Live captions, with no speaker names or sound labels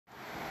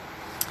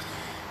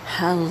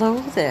Hello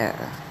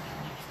there.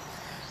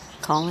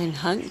 Colleen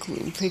Hunt,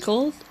 Green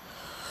Pickled,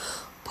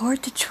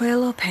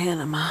 Portachuelo,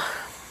 Panama.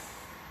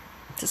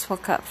 Just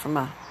woke up from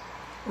a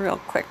real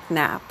quick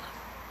nap.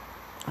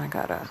 I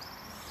got a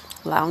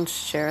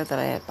lounge chair that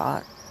I had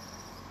bought.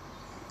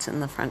 It's in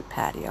the front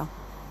patio.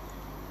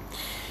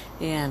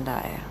 And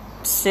I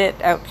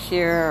sit out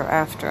here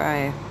after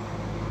I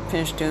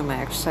finish doing my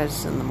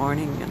exercises in the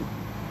morning and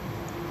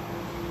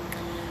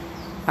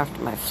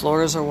after my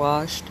floors are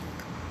washed.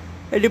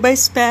 I do my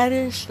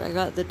Spanish. I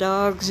got the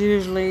dogs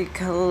usually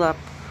cuddled up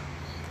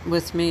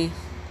with me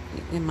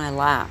in my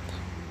lap.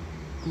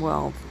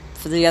 Well,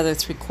 for the other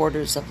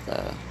 3/4 of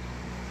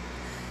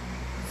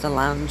the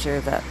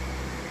lounger that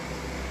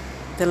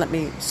they let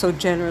me so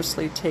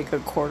generously take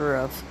 1/4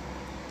 of.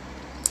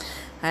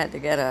 I had to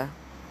get a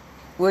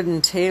wooden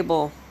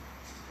table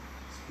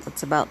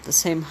that's about the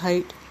same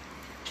height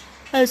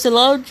as the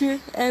lounger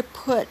and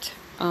put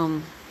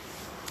a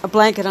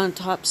blanket on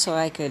top so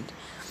I could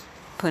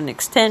put an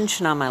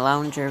extension on my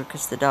lounger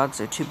because the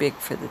dogs are too big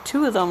for the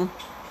two of them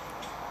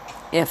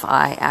if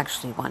I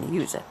actually want to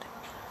use it.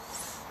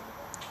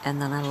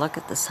 And then I look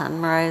at the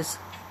sunrise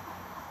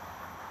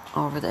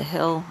over the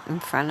hill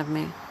in front of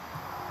me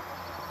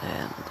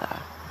and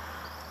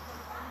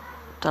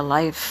the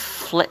life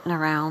flitting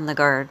around the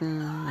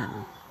garden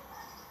and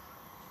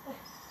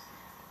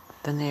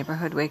the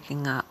neighborhood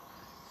waking up.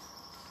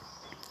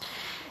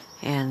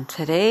 And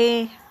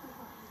today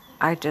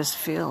I just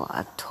feel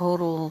a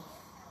total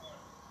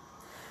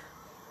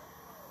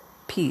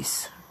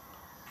peace.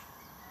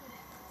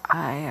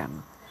 I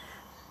am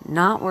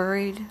not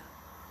worried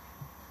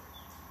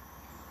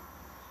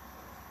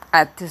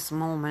at this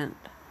moment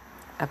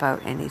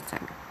about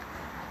anything.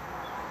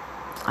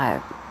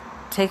 I'm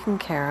taken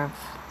care of.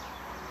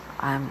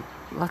 I'm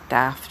looked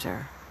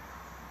after.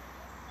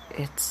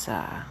 It's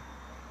the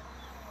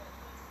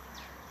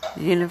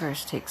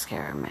universe takes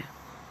care of me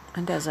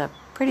and does a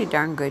pretty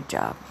darn good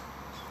job.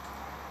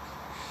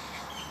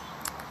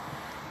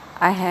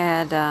 I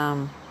had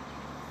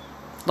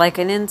like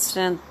an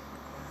incident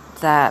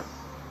that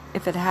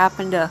if it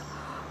happened a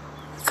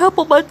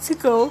couple months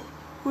ago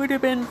would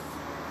have been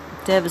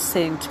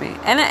devastating to me.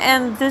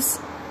 And this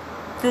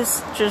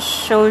just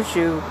shows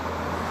you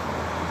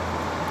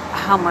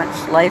how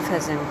much life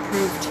has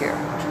improved here.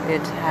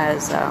 It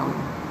has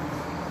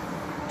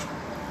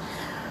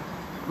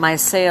my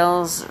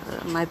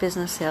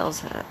business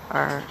sales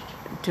are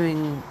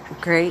doing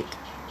great.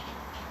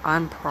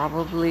 I'm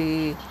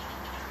probably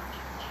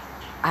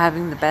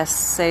having the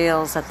best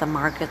sales at the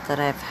market that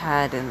I've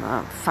had in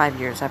the 5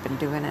 years I've been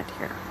doing it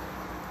here.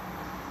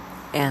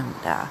 And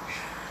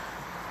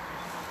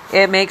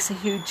it makes a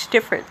huge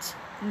difference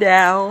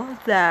now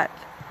that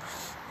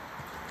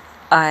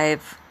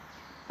I've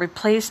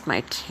replaced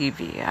my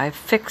TV, I've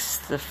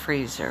fixed the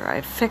freezer,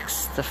 I've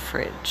fixed the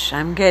fridge,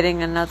 I'm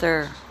getting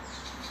another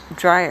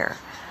dryer.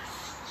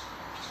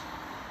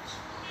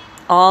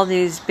 All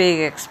these big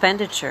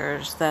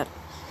expenditures that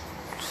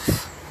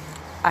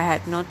I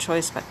had no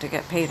choice but to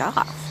get paid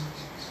off,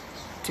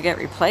 to get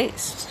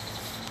replaced,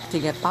 to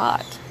get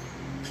bought.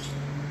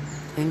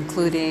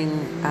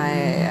 Including,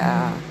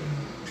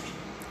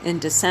 in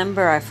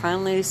December, I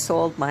finally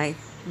sold my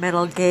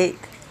metal gate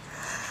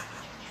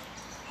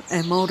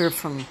and motor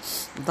from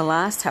the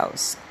last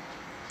house.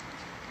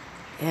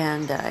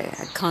 And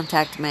I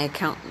contacted my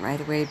accountant right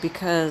away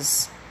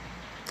because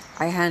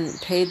I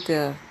hadn't paid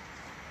the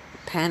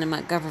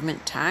Panama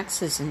government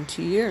taxes in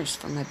 2 years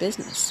for my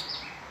business.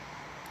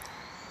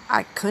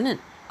 I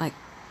couldn't,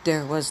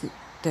 there was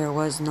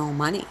no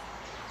money.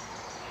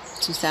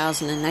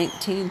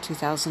 2019,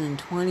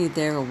 2020,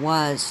 there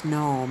was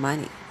no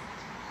money.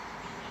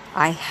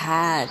 I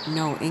had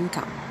no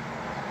income.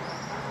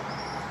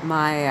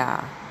 My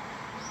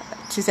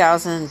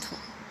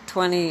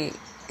 2020,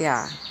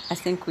 I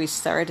think we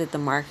started the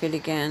market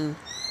again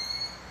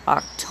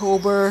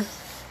October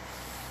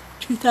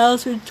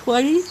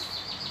 2020.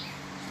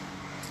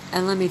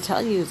 And let me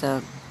tell you,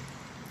 the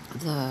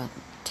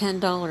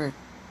 $10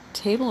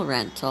 table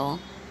rental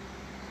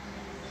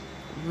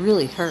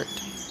really hurt.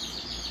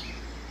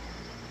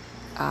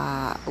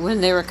 When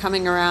they were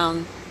coming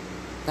around,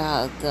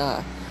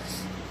 the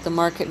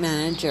market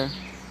manager,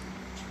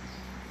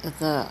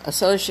 the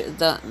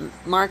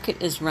market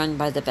is run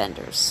by the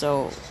vendors,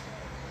 so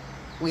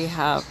we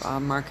have a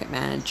market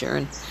manager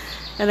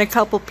and a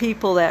couple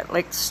people that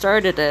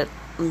started it.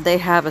 They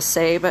have a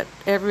say, but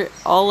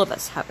all of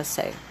us have a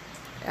say.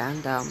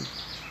 And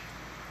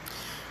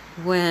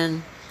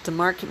when the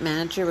market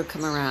manager would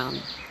come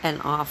around and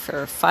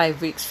offer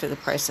 5 weeks for the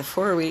price of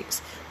 4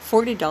 weeks,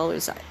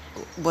 $40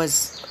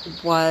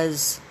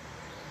 was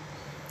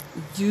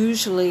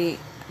usually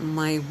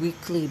my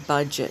weekly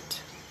budget,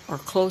 or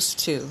close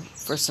to,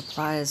 for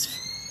supplies.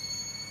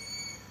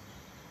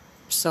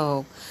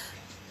 So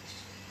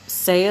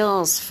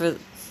sales for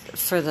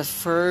the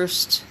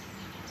first,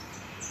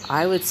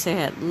 I would say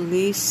at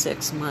least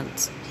 6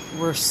 months,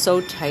 were so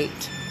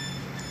tight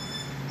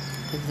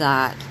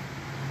that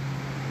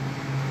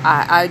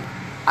I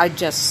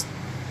just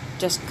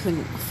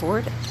couldn't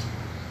afford it.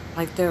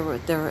 Like there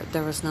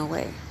was no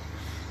way.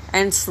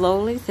 And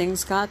slowly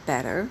things got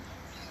better.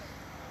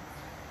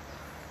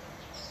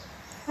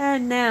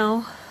 And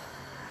now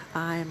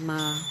I'm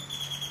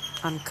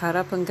caught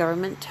up in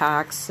government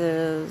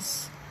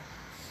taxes.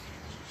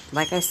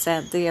 Like I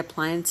said, the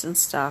appliance and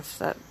stuff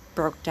that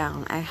broke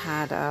down. I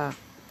had a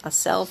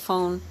cell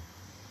phone,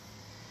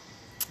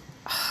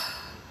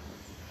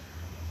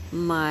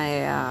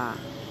 my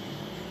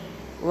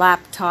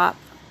laptop,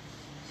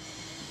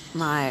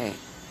 my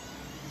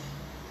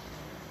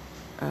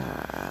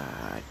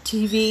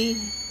TV,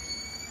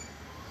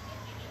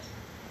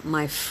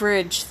 my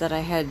fridge that I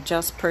had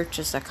just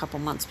purchased a couple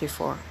months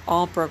before,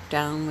 all broke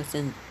down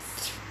within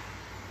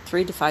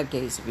 3 to 5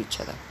 days of each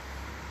other.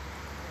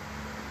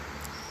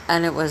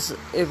 And it was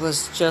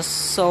just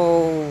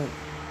so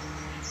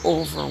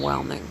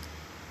overwhelming.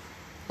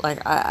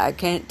 Like I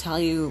can't tell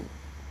you.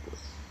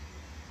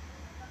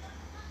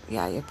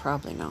 Yeah, you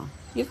probably know.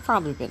 You've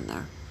probably been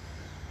there.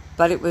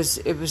 But it was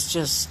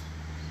just.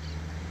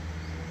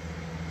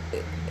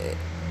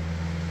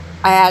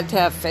 I had to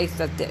have faith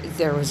that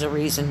there was a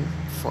reason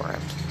for it.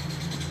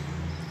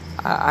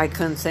 I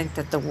couldn't think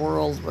that the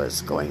world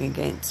was going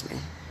against me.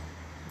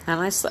 And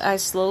I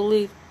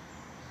slowly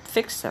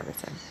fixed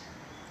everything.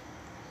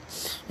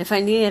 If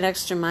I needed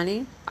extra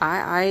money,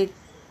 I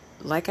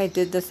like I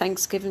did the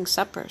Thanksgiving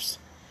suppers.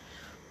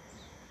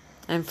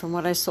 And from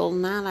what I sold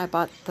in that, I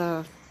bought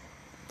the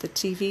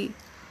TV.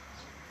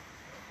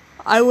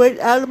 I went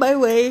out of my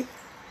way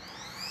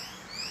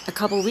a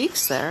couple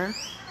weeks there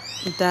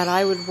that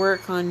I would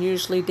work on,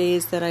 usually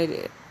days that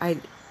I'd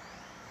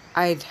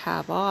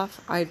have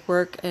off. I'd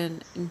work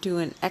and do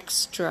an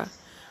extra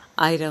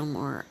item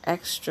or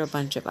extra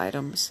bunch of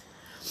items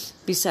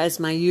besides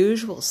my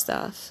usual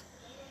stuff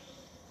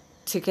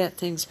to get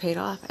things paid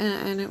off,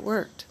 and it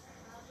worked.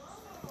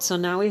 So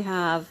now we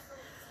have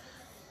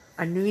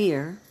a new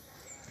year,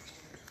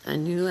 a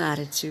new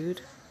attitude,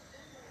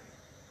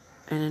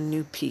 and a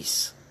new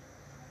peace,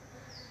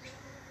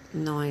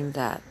 knowing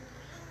that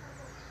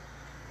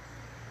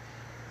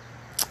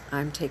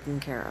I'm taken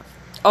care of.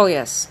 Oh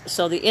yes,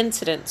 so the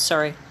incident,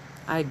 sorry,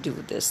 I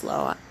do this a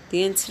lot.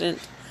 The incident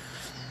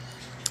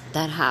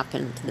that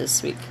happened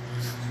this week.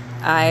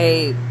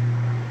 I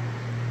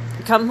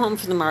come home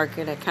from the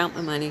market, I count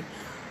my money.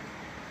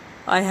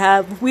 I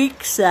have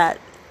weeks that,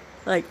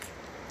 like,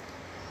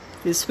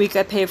 this week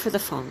I pay for the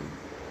phone,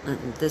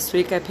 and this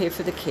week I pay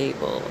for the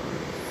cable,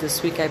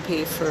 this week I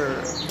pay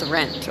for the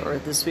rent, or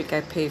this week I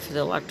pay for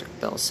the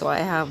electric bill. So I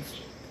have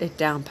it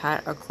down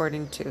pat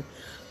according to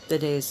the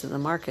days of the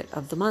market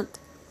of the month.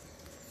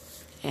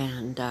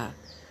 And,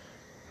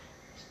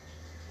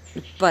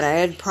 but I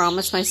had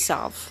promised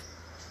myself,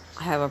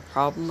 I have a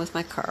problem with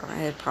my car. I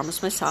had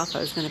promised myself I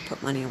was going to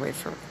put money away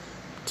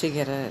to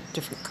get a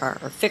different car,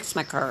 or fix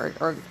my car,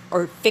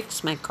 or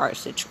fix my car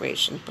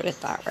situation, put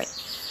it that way.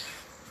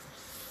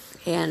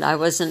 And I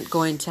wasn't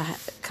going to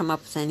come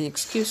up with any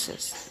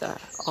excuses.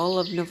 All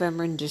of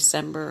November and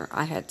December,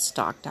 I had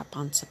stocked up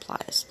on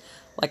supplies.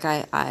 Like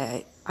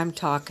I'm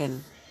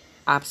talking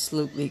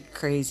absolutely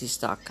crazy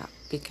stock up,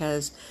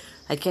 because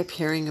I kept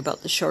hearing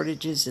about the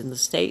shortages in the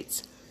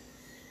States.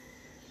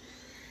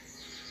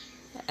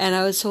 And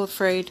I was so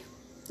afraid,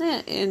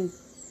 and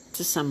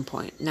to some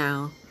point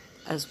now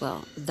as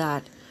well,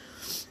 that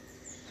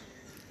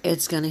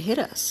it's going to hit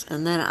us.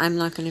 And then I'm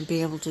not going to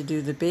be able to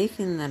do the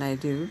baking that I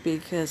do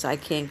because I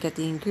can't get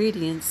the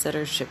ingredients that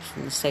are shipped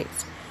from the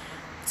States.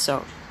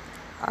 So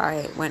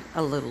I went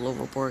a little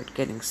overboard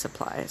getting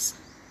supplies.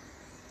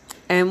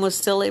 And was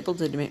still able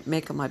to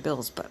make all my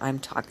bills, but I'm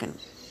talking,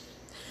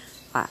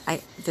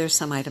 there's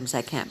some items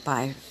I can't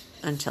buy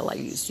until I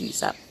use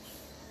these up.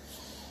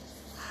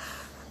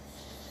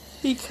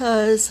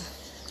 Because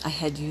I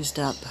had used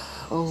up,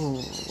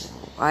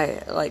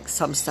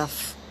 some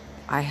stuff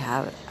I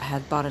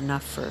had bought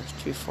enough for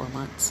 3-4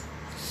 months.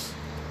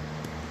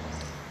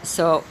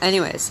 So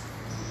anyways,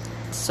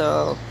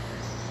 so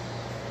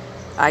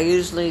I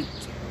usually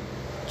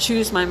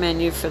choose my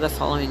menu for the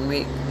following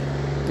week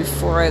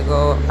before I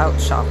go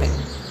out shopping.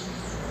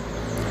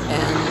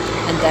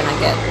 And then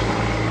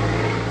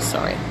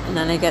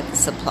I get the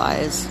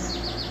supplies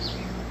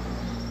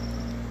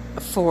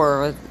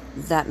for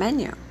that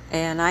menu.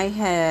 And I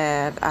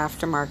had,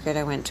 after market,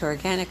 I went to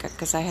Organica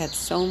because I had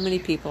so many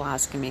people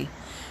asking me,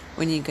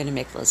 when are you going to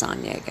make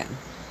lasagna again?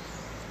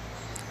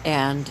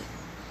 And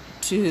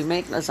to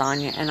make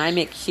lasagna, and I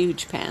make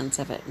huge pans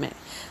of it.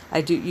 I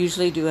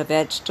usually do a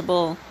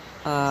vegetable,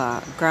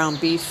 ground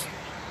beef,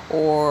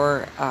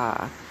 or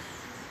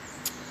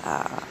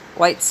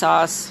white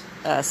sauce,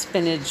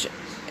 spinach,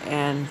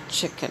 and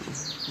chicken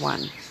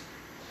one.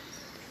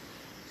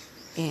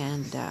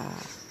 And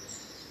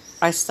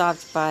I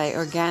stopped by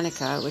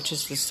Organica, which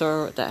is the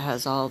store that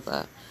has all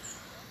the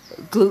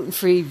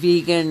gluten-free,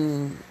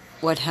 vegan,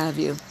 what have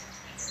you,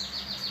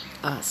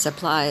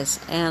 supplies.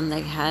 And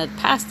they had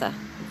pasta.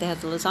 They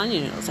had the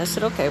lasagna noodles. I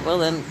said, okay, well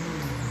then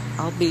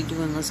I'll be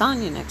doing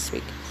lasagna next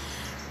week.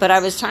 But I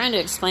was trying to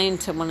explain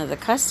to one of the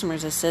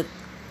customers, I said,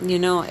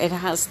 it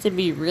has to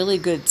be really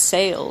good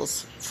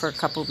sales for a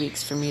couple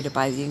weeks for me to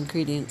buy the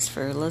ingredients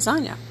for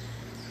lasagna.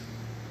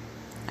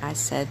 I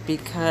said,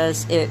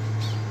 because it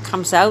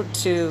comes out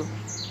to,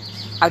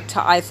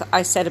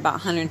 I said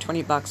about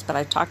 $120, but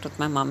I talked with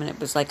my mom and it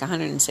was like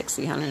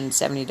 $160,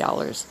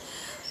 $170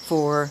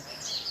 for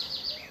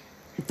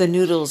the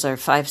noodles are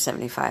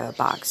 $5.75 a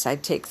box.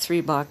 I'd take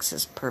 3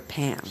 boxes per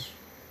pan.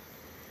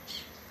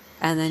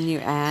 And then you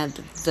add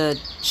the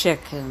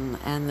chicken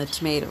and the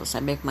tomatoes. I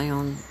make my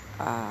own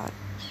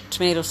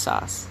tomato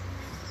sauce.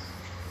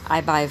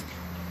 I buy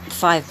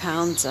 5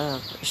 pounds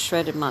of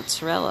shredded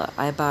mozzarella.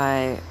 I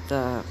buy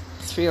the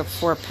 3 or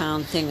 4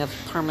 pound thing of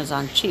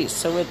Parmesan cheese.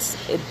 So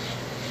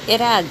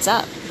it adds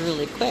up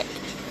really quick.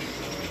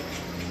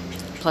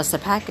 Plus the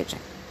packaging.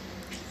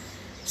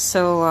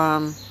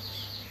 So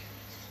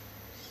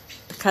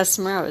the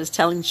customer I was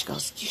telling, she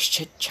goes, "You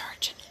should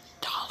charge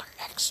 $1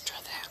 extra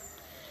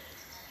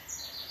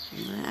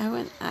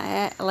then."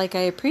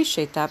 I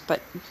appreciate that,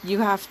 but you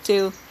have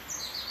to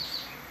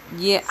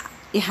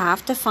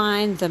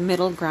find the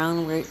middle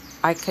ground where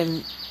I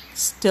can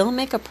still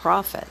make a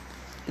profit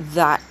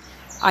that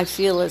I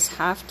feel is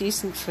half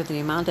decent for the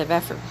amount of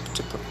effort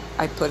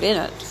I put in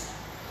it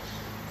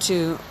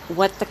to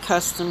what the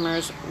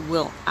customers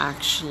will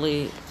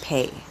actually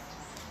pay.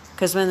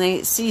 Because when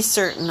they see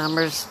certain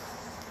numbers,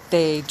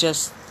 they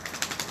just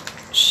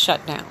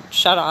shut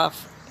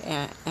off,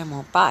 and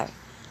won't buy.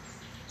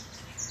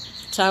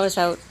 So I was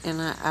out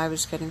and I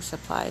was getting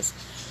supplies,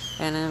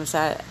 and I was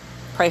at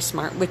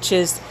PriceSmart, which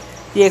is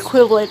the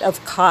equivalent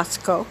of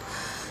Costco.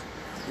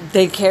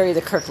 They carry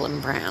the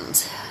Kirkland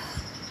brands.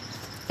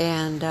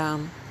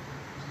 And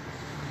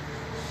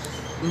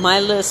my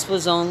list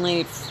was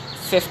only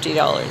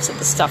 $50 of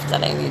the stuff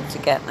that I needed to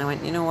get. And I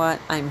went, you know what?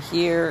 I'm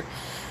here.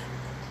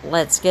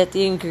 Let's get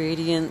the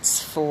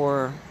ingredients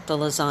for the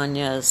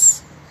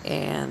lasagnas.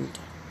 And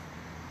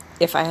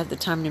if I have the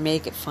time to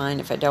make it,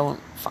 fine. If I don't,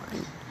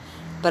 fine.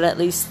 But at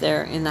least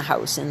they're in the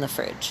house, in the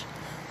fridge.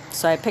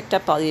 So I picked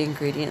up all the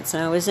ingredients,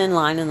 and I was in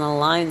line, and the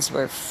lines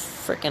were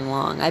freaking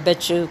long. I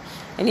bet you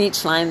in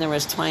each line there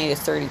was 20 to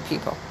 30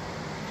 people.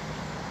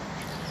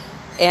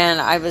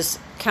 And I was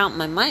counting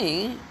my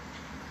money,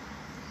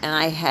 and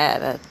I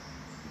had a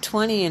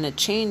 20 in a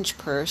change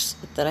purse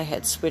that I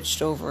had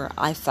switched over,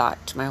 I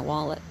thought, to my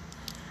wallet.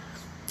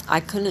 I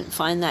couldn't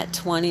find that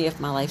 20 if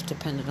my life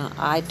depended on it.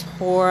 I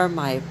tore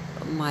my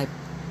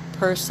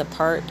purse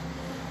apart,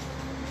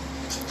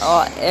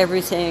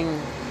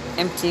 everything,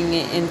 emptying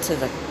it into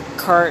the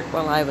cart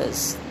while I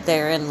was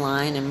there in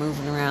line and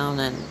moving around,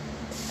 and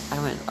I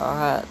went,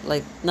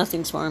 like,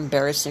 nothing's more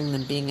embarrassing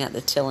than being at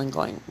the till and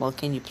going, well,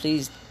 can you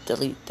please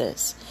delete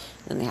this?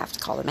 And they have to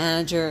call the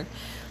manager.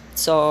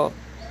 So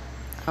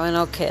I went,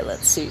 okay,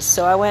 let's see.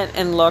 So I went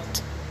and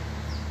looked.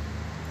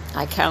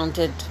 I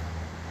counted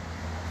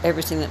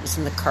everything that was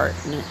in the cart,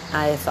 and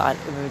I thought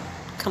it would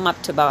come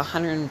up to about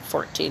 $114,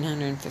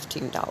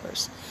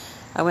 $115.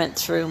 I went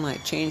through my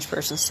change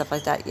purse and stuff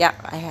like that. Yeah,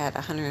 I had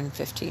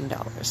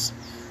 $115.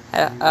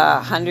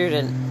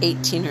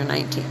 118 or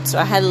 19. So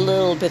I had a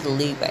little bit of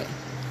leeway.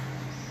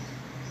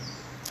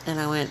 And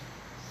I went,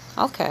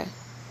 okay.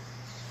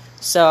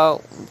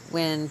 So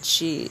when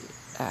she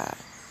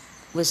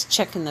was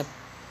checking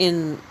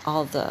in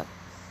all the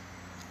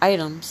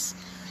items,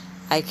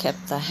 I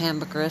kept the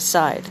hamburger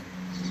aside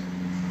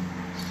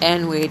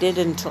and waited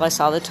until I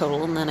saw the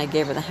total, and then I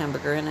gave her the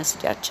hamburger and I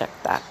said, yeah, check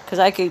that. Because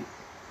I could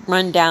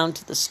run down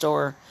to the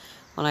store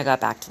when I got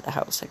back to the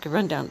house. I could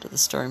run down to the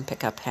store and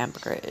pick up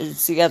hamburger.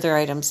 It's the other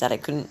items that I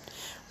couldn't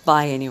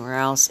buy anywhere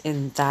else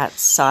in that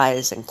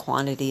size and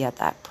quantity at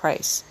that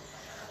price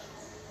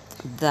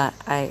that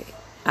I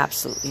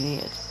absolutely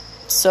needed.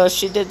 So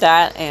she did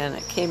that, and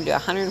it came to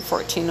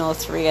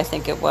 $114.03, I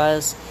think it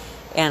was.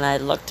 And I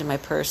looked in my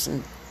purse,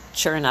 and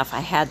sure enough,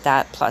 I had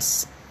that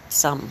plus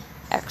some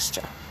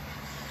extra.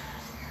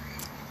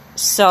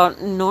 So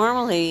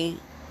normally,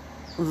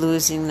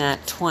 losing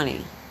that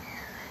 20,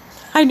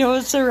 I know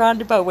it's a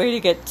roundabout way to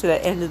get to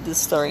the end of the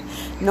story.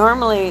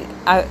 Normally,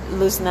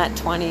 losing that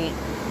 20,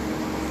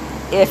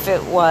 if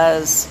it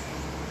was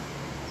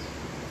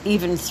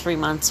even 3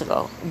 months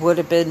ago, would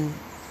have been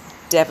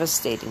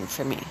devastating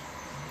for me.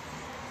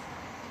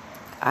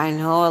 I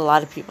know a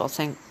lot of people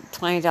think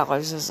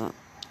 $20 isn't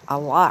a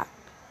lot,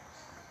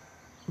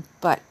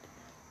 but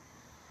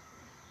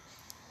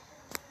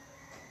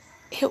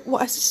it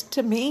was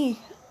to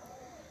me.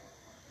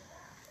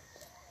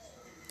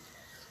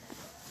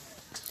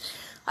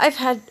 I've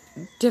had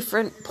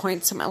different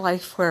points in my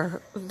life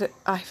where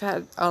I've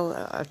had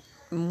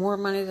more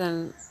money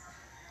than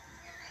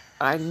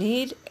I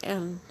need,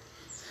 and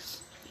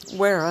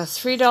where a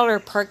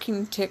 $3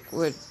 parking ticket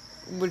would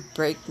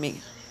break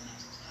me.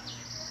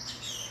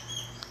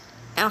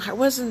 And I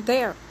wasn't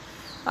there.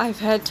 I've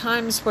had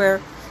times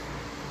where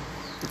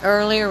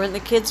earlier when the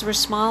kids were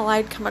small,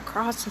 I'd come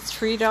across a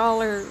 $3,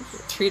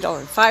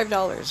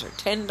 $5, or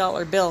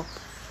 $10 bill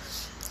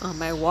on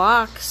my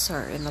walks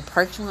or in the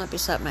parking lot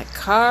beside my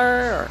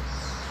car, or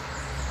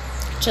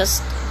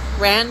just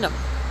random.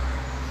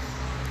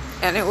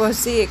 And it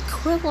was the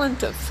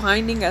equivalent of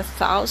finding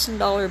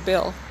 $1,000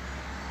 bill.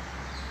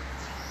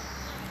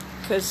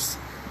 Because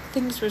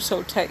things were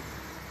so tight.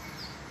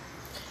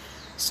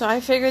 So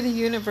I figure the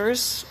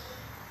universe,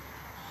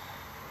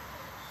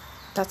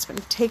 that's been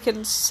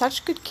taking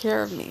such good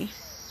care of me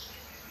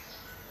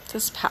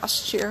this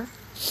past year,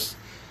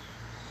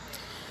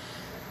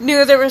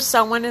 knew there was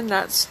someone in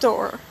that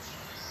store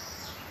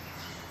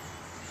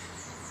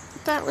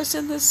that was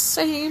in the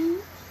same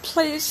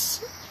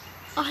place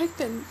I've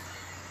been.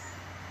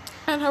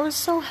 And I was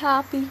so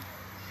happy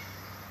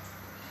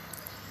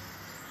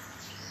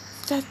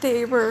that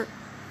they were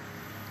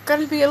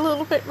going to be a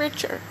little bit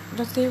richer,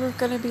 that they were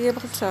going to be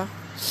able to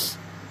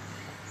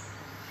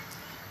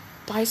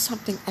buy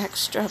something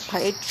extra, buy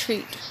a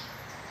treat,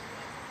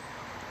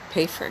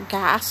 pay for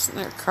gas in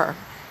their car.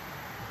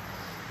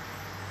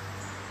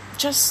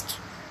 Just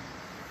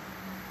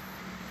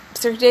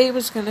their day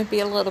was going to be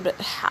a little bit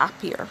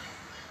happier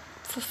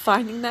for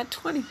finding that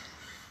 20.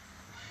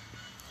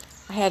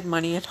 I had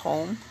money at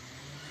home.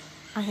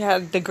 I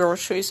had the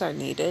groceries I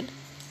needed.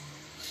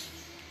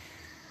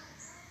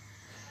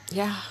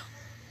 Yeah.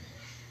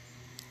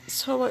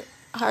 So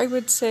I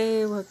would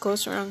say what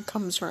goes around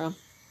comes around.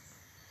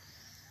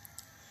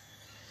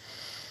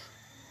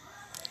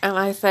 And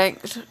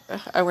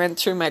I went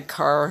through my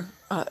car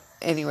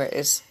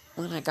anyways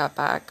when I got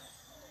back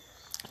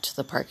to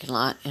the parking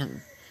lot,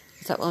 and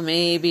I thought, well,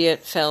 maybe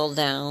it fell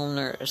down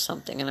or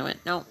something, and I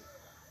went, no.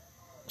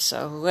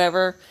 So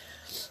whoever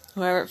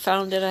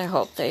found it, I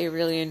hope they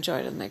really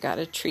enjoyed it and they got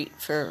a treat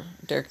for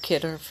their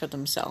kid or for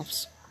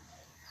themselves.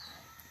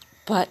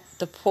 But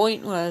the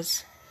point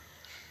was,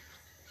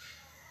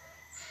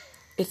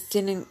 it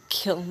didn't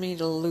kill me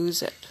to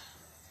lose it.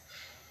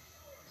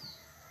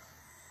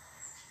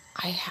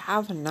 I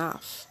have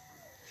enough.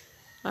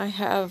 I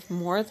have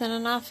more than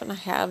enough, and I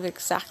have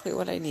exactly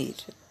what I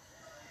need.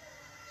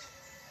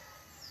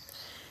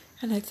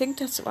 And I think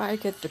that's why I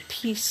get the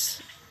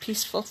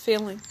peaceful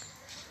feeling.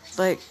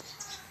 Like,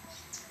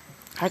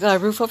 I got a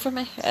roof over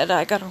my head.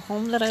 I got a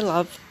home that I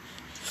love.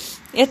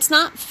 It's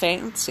not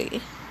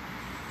fancy,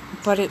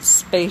 but it's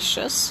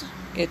spacious.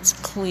 It's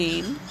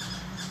clean.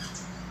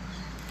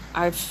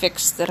 I've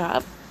fixed it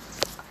up.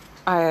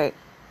 I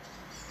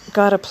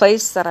got a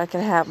place that I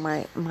can have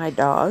my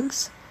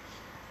dogs.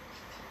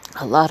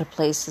 A lot of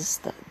places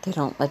that they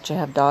don't let you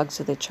have dogs,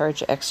 so they charge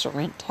you extra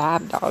rent to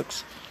have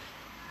dogs.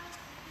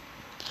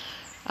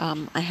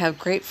 I have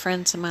great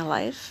friends in my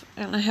life,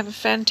 and I have a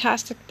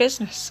fantastic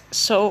business.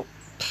 So,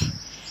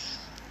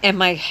 and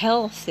my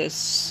health is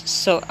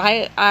so,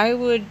 I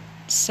would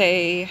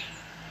say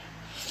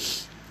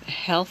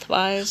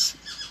health-wise,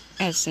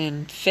 as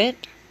in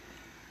fit,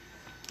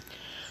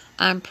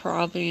 I'm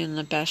probably in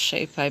the best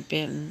shape I've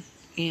been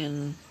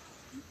in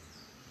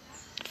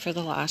for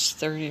the last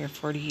 30 or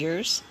 40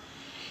 years.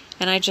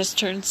 And I just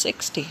turned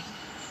 60.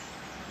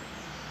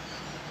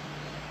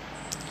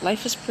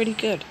 Life is pretty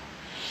good.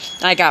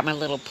 I got my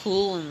little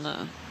pool in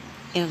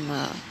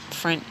the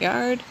front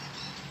yard.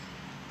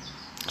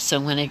 So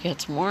when it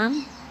gets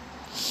warm,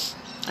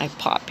 I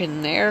pop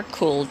in there,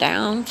 cool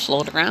down,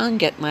 float around,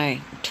 get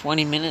my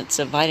 20 minutes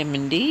of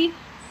vitamin D.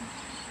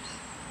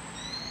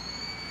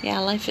 Yeah,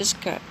 life is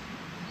good.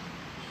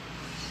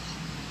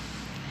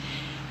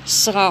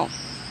 So,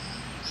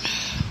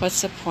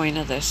 what's the point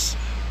of this?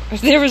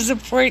 There was a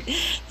point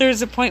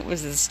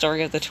was the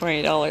story of the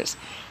 $20.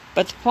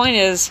 But the point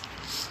is,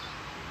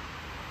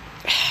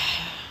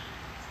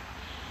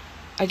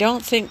 I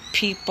don't think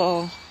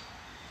people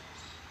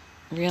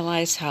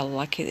realize how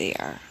lucky they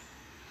are.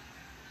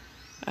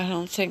 I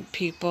don't think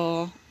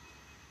people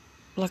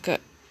look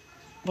at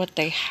what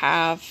they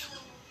have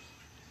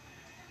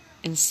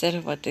instead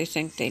of what they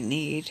think they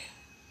need.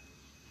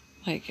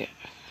 Like,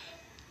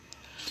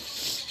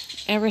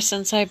 ever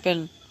since I've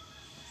been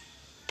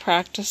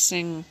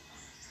practicing,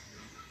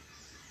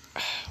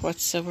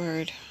 what's the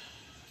word?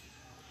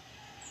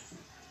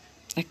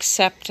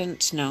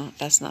 Acceptance? No,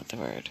 that's not the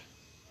word.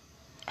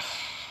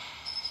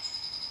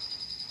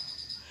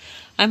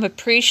 I'm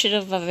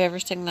appreciative of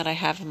everything that I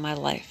have in my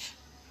life.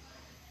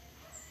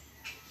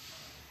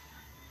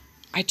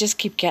 I just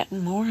keep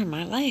getting more in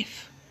my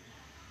life.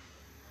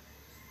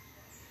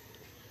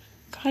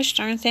 Gosh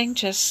darn thing,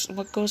 just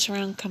what goes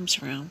around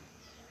comes around.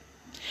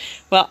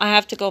 Well, I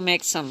have to go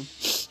make some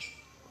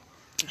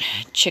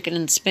chicken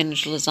and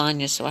spinach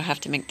lasagna, so I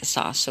have to make the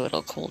sauce so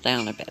it'll cool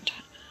down a bit.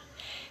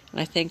 And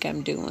I think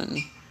I'm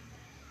doing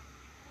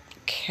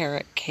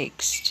carrot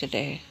cakes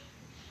today.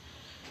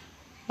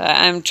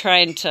 I'm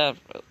trying to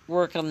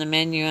work on the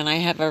menu, and I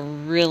have a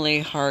really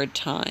hard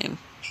time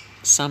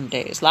some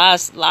days.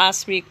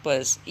 Last week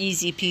was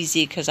easy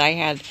peasy because I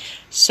had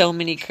so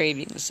many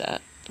cravings.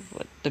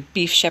 The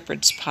beef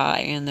shepherd's pie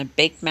and the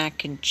baked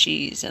mac and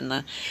cheese and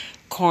the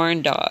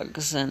corn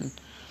dogs, and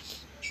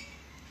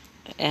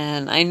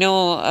I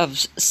know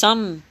of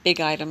some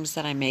big items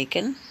that I'm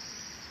making.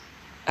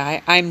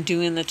 I'm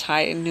doing the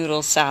Thai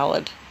noodle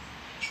salad.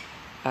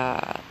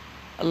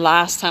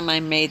 Last time I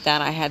made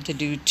that, I had to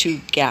do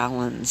 2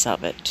 gallons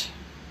of it.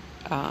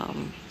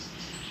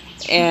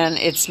 and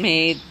it's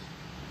made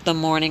the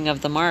morning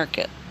of the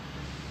market.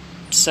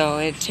 So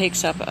it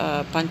takes up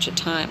a bunch of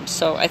time.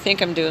 So I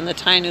think I'm doing the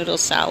Thai noodle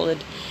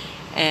salad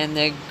and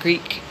the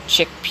Greek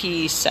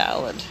chickpea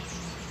salad.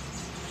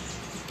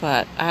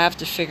 But I have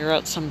to figure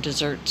out some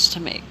desserts to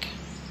make,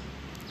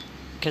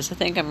 because I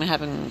think I'm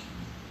having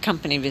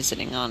company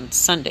visiting on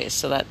Sunday,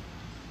 so that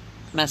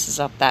messes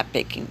up that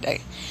baking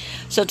day.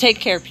 So take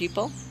care,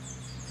 people.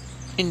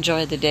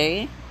 Enjoy the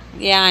day.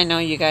 Yeah, I know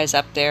you guys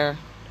up there,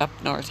 up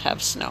north,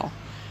 have snow.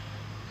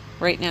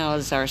 Right now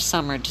is our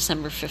summer,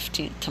 December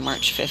 15th to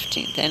March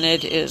 15th, and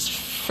it is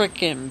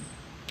freaking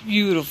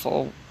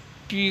beautiful,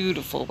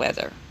 beautiful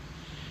weather.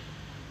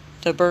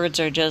 The birds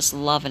are just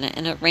loving it,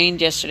 and it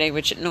rained yesterday,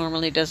 which it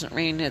normally doesn't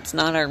rain. It's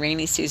not our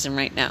rainy season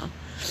right now.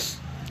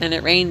 And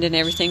it rained and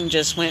everything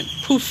just went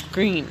poof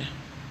green.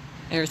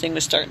 Everything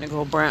was starting to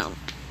go brown.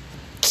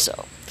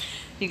 So,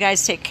 you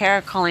guys take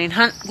care. Colleen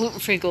Hunt, Gluten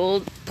Free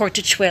Gold,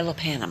 Portachuelo,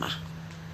 Panama.